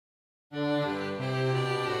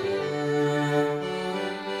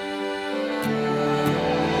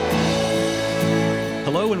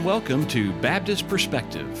welcome to Baptist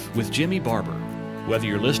Perspective with Jimmy Barber. Whether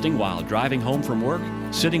you're listening while driving home from work,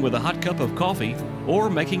 sitting with a hot cup of coffee, or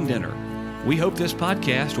making dinner, we hope this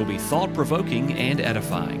podcast will be thought-provoking and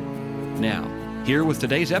edifying. Now, here with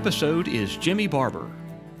today's episode is Jimmy Barber.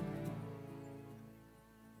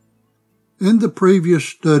 In the previous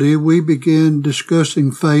study, we began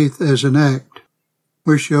discussing faith as an act.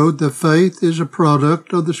 We showed that faith is a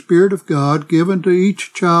product of the Spirit of God given to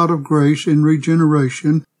each child of grace in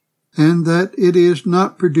regeneration, and that it is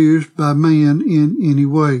not produced by man in any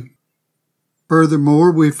way.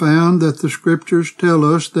 Furthermore, we found that the Scriptures tell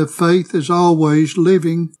us that faith is always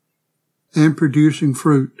living and producing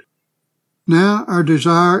fruit. Now, our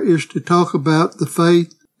desire is to talk about the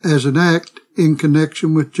faith as an act in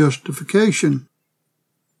connection with justification.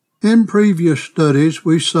 In previous studies,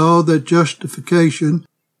 we saw that justification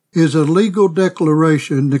is a legal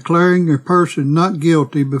declaration declaring a person not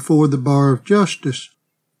guilty before the bar of justice.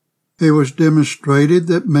 It was demonstrated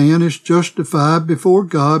that man is justified before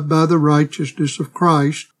God by the righteousness of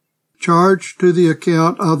Christ, charged to the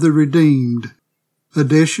account of the redeemed.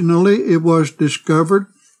 Additionally, it was discovered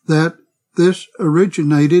that this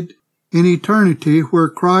originated in eternity where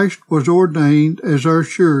Christ was ordained as our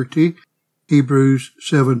surety, Hebrews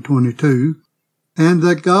 7:22, and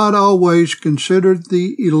that God always considered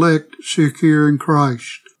the elect secure in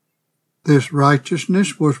Christ. This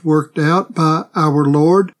righteousness was worked out by our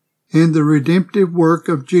Lord in the redemptive work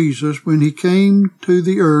of Jesus when he came to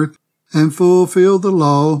the earth and fulfilled the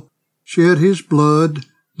law, shed his blood,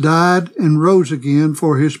 died, and rose again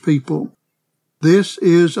for his people. This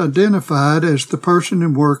is identified as the person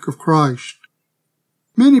and work of Christ.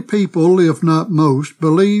 Many people, if not most,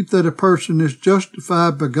 believe that a person is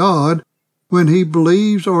justified by God when he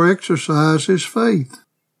believes or exercises faith.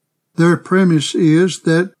 Their premise is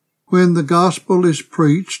that when the gospel is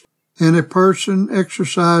preached and a person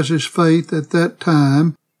exercises faith at that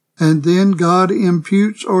time, and then God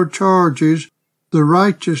imputes or charges the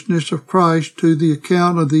righteousness of Christ to the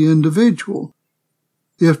account of the individual.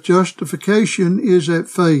 If justification is at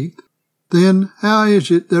faith, then how is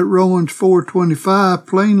it that Romans 4:25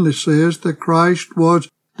 plainly says that Christ was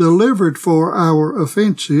delivered for our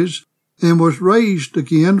offenses and was raised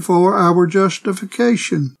again for our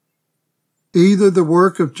justification? Either the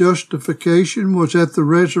work of justification was at the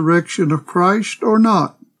resurrection of Christ or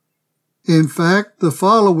not. In fact, the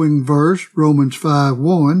following verse, Romans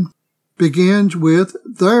 5:1, begins with,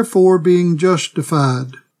 "Therefore being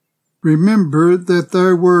justified." Remember that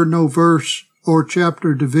there were no verse or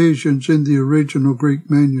chapter divisions in the original Greek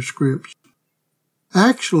manuscripts.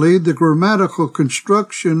 Actually, the grammatical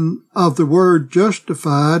construction of the word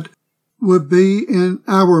justified would be in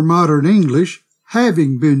our modern English,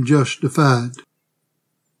 having been justified.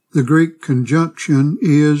 The Greek conjunction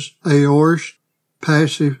is aorist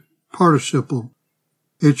passive participle.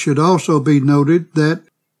 It should also be noted that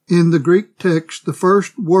in the Greek text, the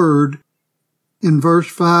first word in verse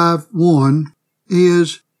 5:1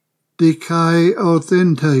 is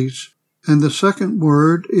dikaiothentes, and the second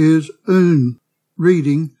word is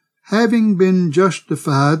reading, having been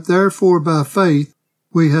justified, therefore by faith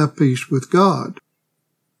we have peace with God.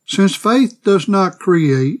 Since faith does not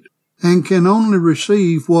create and can only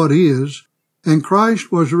receive what is, and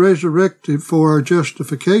Christ was resurrected for our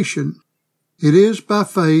justification, it is by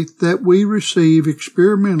faith that we receive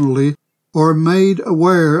experimentally or made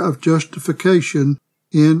aware of justification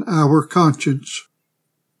in our conscience.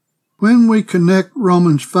 When we connect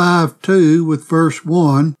Romans 5:2 with verse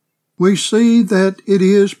 1, we see that it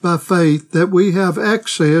is by faith that we have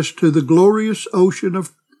access to the glorious ocean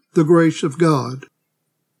of the grace of God.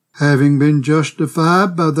 Having been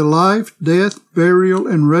justified by the life, death, burial,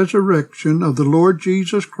 and resurrection of the Lord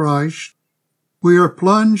Jesus Christ, we are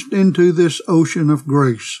plunged into this ocean of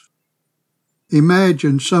grace.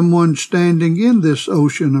 Imagine someone standing in this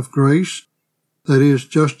ocean of grace, that is,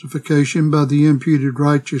 justification by the imputed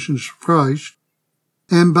righteousness of Christ,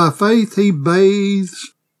 and by faith he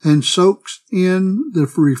bathes and soaks in the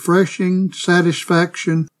refreshing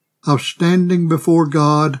satisfaction of standing before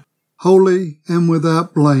God, holy and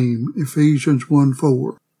without blame, Ephesians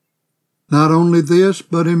 1:4. Not only this,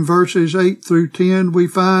 but in verses 8 through 10, we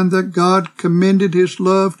find that God commended his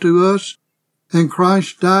love to us, and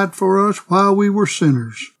Christ died for us while we were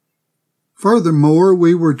sinners. Furthermore,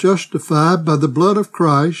 we were justified by the blood of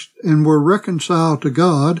Christ and were reconciled to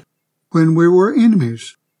God when we were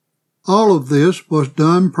enemies. All of this was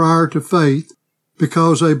done prior to faith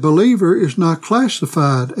because a believer is not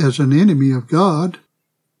classified as an enemy of God.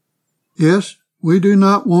 Yes, we do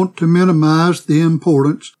not want to minimize the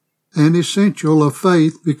importance and essential of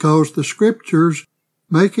faith because the Scriptures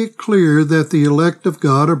make it clear that the elect of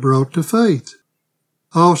God are brought to faith.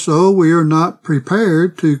 Also, we are not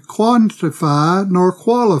prepared to quantify nor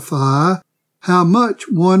qualify how much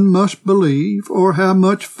one must believe or how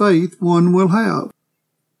much faith one will have.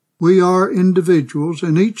 We are individuals,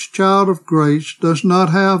 and each child of grace does not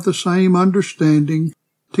have the same understanding,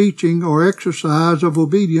 teaching, or exercise of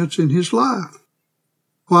obedience in his life.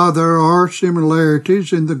 While there are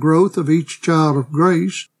similarities in the growth of each child of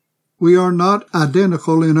grace, we are not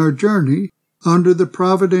identical in our journey under the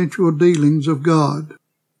providential dealings of God.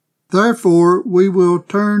 Therefore, we will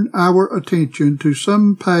turn our attention to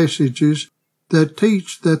some passages that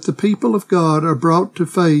teach that the people of God are brought to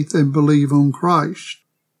faith and believe on Christ.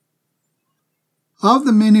 Of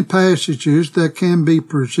the many passages that can be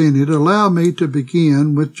presented, allow me to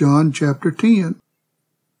begin with John chapter 10.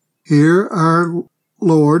 Here our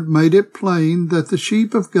Lord made it plain that the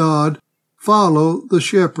sheep of God follow the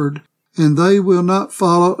shepherd, and they will not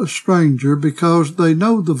follow a stranger, because they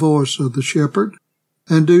know the voice of the shepherd,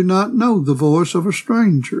 and do not know the voice of a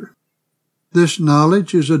stranger. This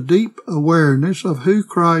knowledge is a deep awareness of who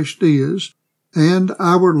Christ is and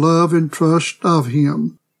our love and trust of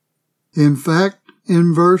him. In fact,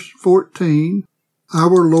 in verse 14,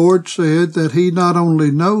 our Lord said that he not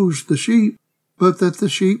only knows the sheep, but that the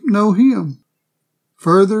sheep know him.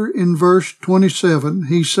 Further, in verse 27,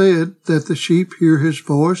 he said that the sheep hear his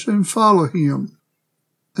voice and follow him.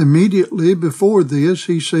 Immediately before this,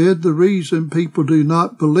 he said the reason people do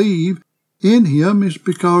not believe in him is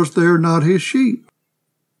because they are not his sheep.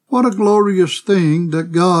 What a glorious thing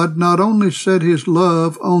that God not only set his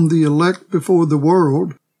love on the elect before the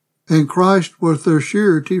world, and Christ was their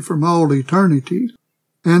surety from all eternity,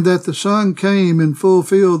 and that the Son came and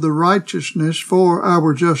fulfilled the righteousness for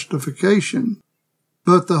our justification,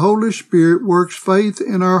 but the Holy Spirit works faith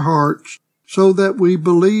in our hearts so that we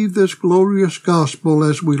believe this glorious gospel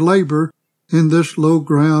as we labor in this low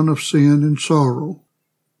ground of sin and sorrow.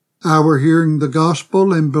 Our hearing the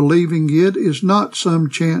gospel and believing it is not some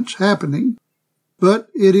chance happening, but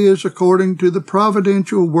it is according to the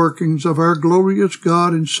providential workings of our glorious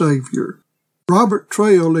God and Savior. Robert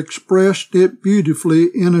Trail expressed it beautifully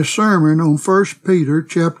in a sermon on 1 Peter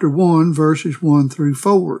chapter 1, verses 1 through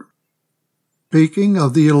 4. Speaking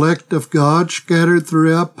of the elect of God scattered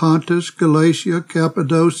throughout Pontus, Galatia,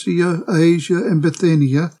 Cappadocia, Asia, and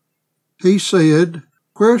Bithynia, he said,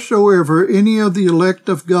 "Wheresoever any of the elect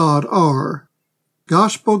of God are,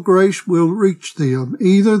 gospel grace will reach them.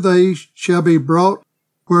 Either they shall be brought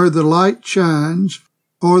where the light shines,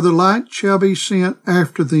 or the light shall be sent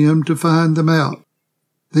after them to find them out."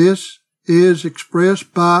 This is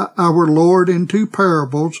expressed by our Lord in two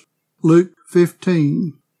parables, Luke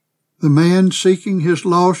 15. The man seeking his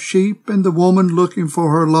lost sheep and the woman looking for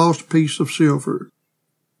her lost piece of silver.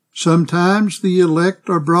 Sometimes the elect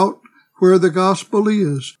are brought where the gospel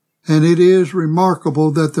is, and it is remarkable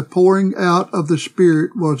that the pouring out of the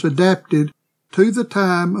Spirit was adapted to the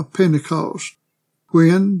time of Pentecost,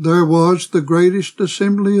 when there was the greatest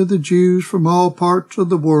assembly of the Jews from all parts of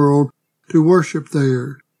the world to worship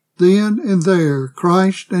there. Then and there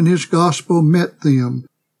Christ and his gospel met them.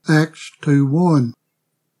 Acts 2:1.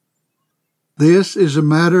 This is a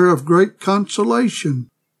matter of great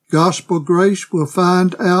consolation. Gospel grace will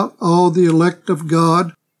find out all the elect of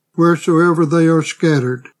God wheresoever they are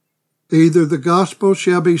scattered. Either the gospel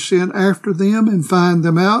shall be sent after them and find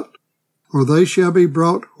them out, or they shall be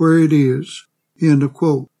brought where it is. End of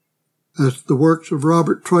quote. That's the works of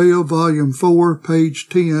Robert Trail, Volume 4, page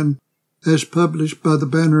 10, as published by the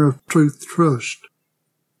Banner of Truth Trust.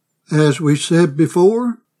 As we said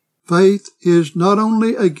before, faith is not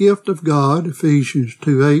only a gift of God, Ephesians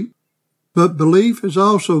 2:8, but belief is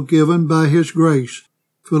also given by his grace,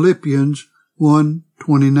 Philippians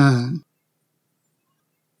 1:29.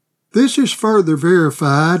 This is further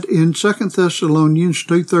verified in 2 Thessalonians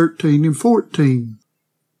 2:13 and 14.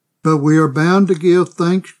 But we are bound to give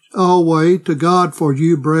thanks always to God for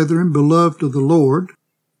you, brethren, beloved of the Lord,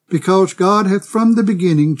 because God hath from the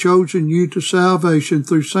beginning chosen you to salvation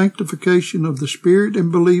through sanctification of the Spirit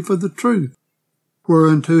and belief of the truth,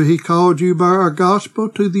 whereunto he called you by our gospel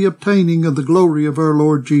to the obtaining of the glory of our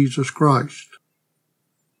Lord Jesus Christ.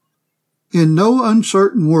 In no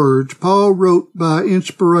uncertain words, Paul wrote by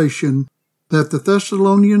inspiration that the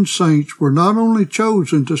Thessalonian saints were not only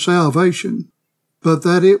chosen to salvation, but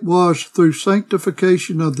that it was through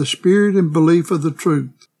sanctification of the Spirit and belief of the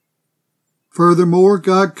truth. Furthermore,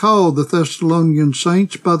 God called the Thessalonian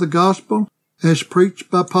saints by the gospel as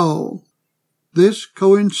preached by Paul. This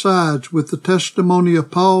coincides with the testimony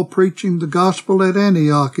of Paul preaching the gospel at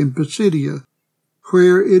Antioch in Pisidia,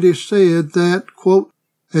 where it is said that, quote,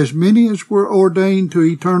 as many as were ordained to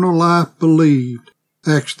eternal life believed.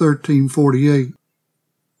 Acts 13:48.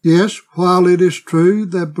 Yes, while it is true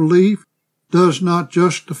that belief does not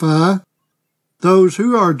justify, those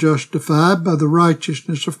who are justified by the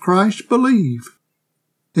righteousness of Christ believe.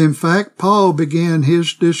 In fact, Paul began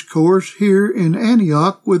his discourse here in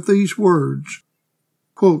Antioch with these words,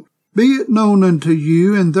 quote, "Be it known unto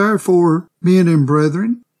you, and therefore, men and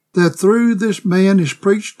brethren, that through this man is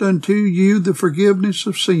preached unto you the forgiveness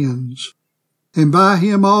of sins. And by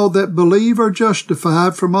him all that believe are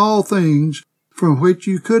justified from all things from which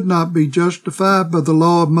you could not be justified by the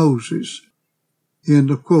law of Moses."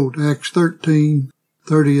 End of quote. Acts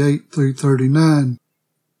 13:38 through 39.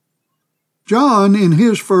 John, in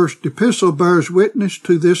his first epistle, bears witness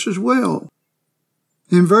to this as well.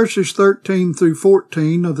 In verses 13 through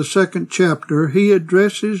 14 of the second chapter, he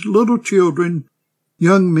addresses little children,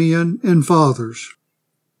 young men, and fathers.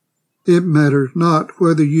 It matters not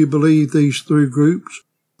whether you believe these three groups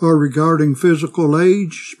are regarding physical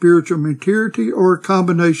age, spiritual maturity, or a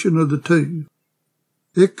combination of the two.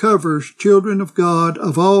 It covers children of God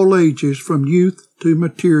of all ages from youth to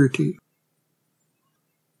maturity.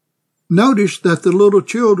 Notice that the little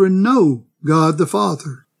children know God the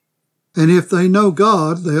Father, and if they know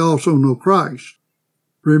God, they also know Christ.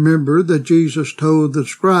 Remember that Jesus told the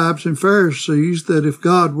scribes and Pharisees that if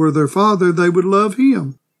God were their Father, they would love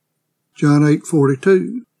Him. John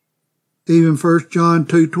 8:42. Even 1 John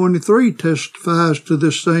 2:23 testifies to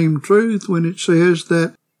this same truth when it says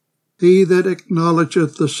that he that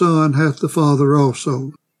acknowledgeth the Son hath the Father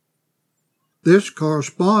also. This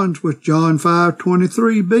corresponds with John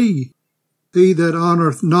 5:23b. He that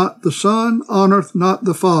honoureth not the Son honoureth not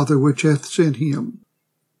the Father which hath sent him.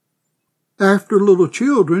 After little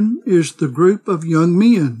children is the group of young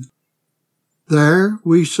men. There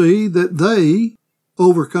we see that they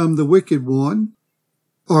overcome the wicked one,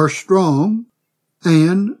 are strong,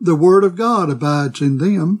 and the Word of God abides in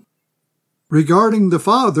them. Regarding the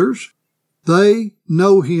fathers, they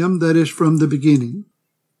know Him that is from the beginning.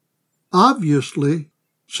 Obviously,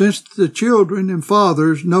 since the children and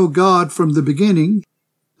fathers know God from the beginning,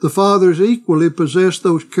 the fathers equally possess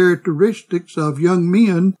those characteristics of young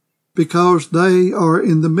men because they are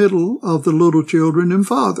in the middle of the little children and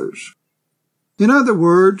fathers. In other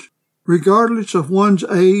words, regardless of one's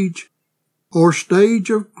age or stage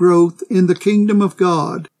of growth in the kingdom of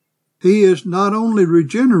God, he is not only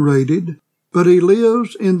regenerated, but he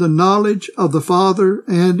lives in the knowledge of the Father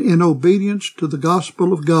and in obedience to the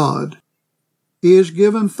gospel of God. He is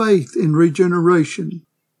given faith in regeneration,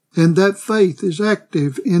 and that faith is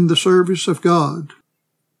active in the service of God.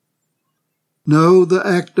 No, the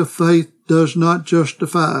act of faith does not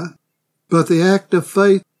justify, but the act of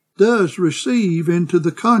faith does receive into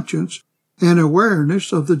the conscience an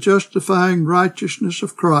awareness of the justifying righteousness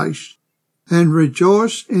of Christ, and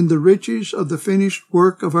rejoice in the riches of the finished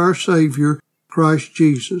work of our Savior, Christ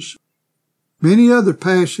Jesus. Many other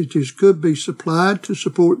passages could be supplied to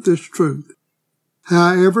support this truth.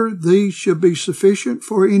 However, these should be sufficient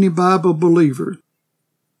for any Bible believer.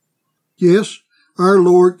 Yes, our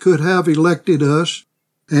Lord could have elected us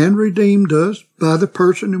and redeemed us by the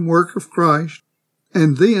person and work of Christ,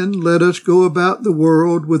 and then let us go about the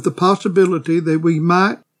world with the possibility that we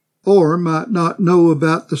might or might not know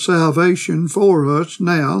about the salvation for us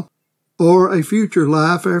now or a future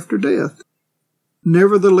life after death.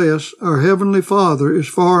 Nevertheless, our Heavenly Father is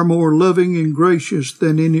far more loving and gracious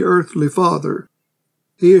than any earthly father.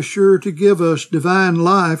 He is sure to give us divine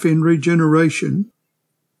life in regeneration,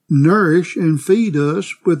 nourish and feed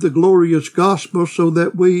us with the glorious gospel so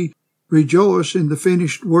that we rejoice in the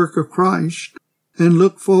finished work of Christ and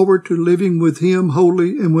look forward to living with Him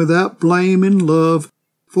holy and without blame in love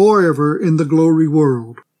forever in the glory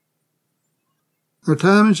world. Our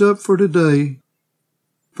time is up for today.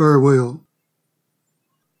 Farewell.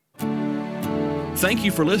 Thank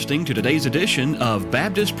you for listening to today's edition of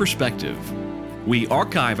Baptist Perspective. We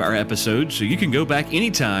archive our episodes so you can go back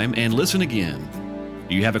anytime and listen again.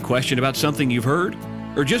 Do you have a question about something you've heard,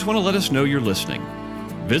 or just want to let us know you're listening?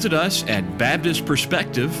 Visit us at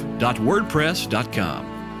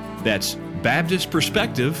baptistperspective.wordpress.com. That's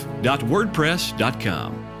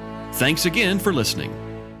baptistperspective.wordpress.com. Thanks again for listening.